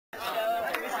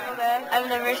I've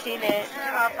never seen it.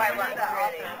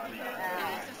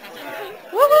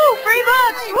 Woohoo! Free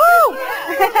books! Woo!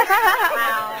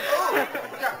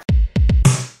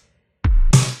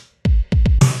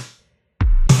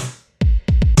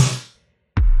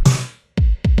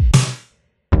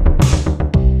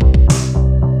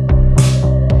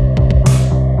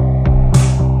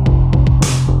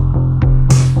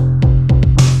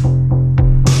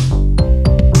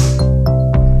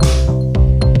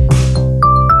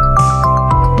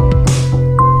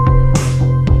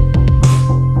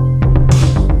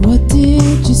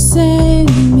 Say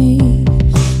to me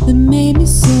that made me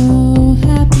so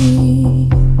happy.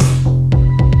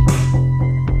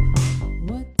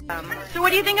 So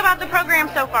what do you think about the program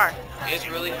so far? It's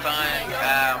really fun.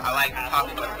 I like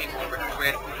talking to people who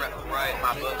read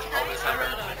my books over the summer.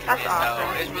 That's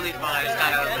awesome. So it's really fun. It's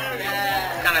kind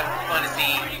of fun to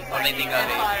see what they think of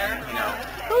it. You know,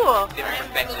 cool. Different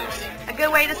perspectives. A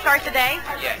good way to start the day.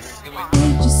 Yes. Good way.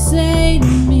 Did you say to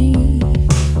me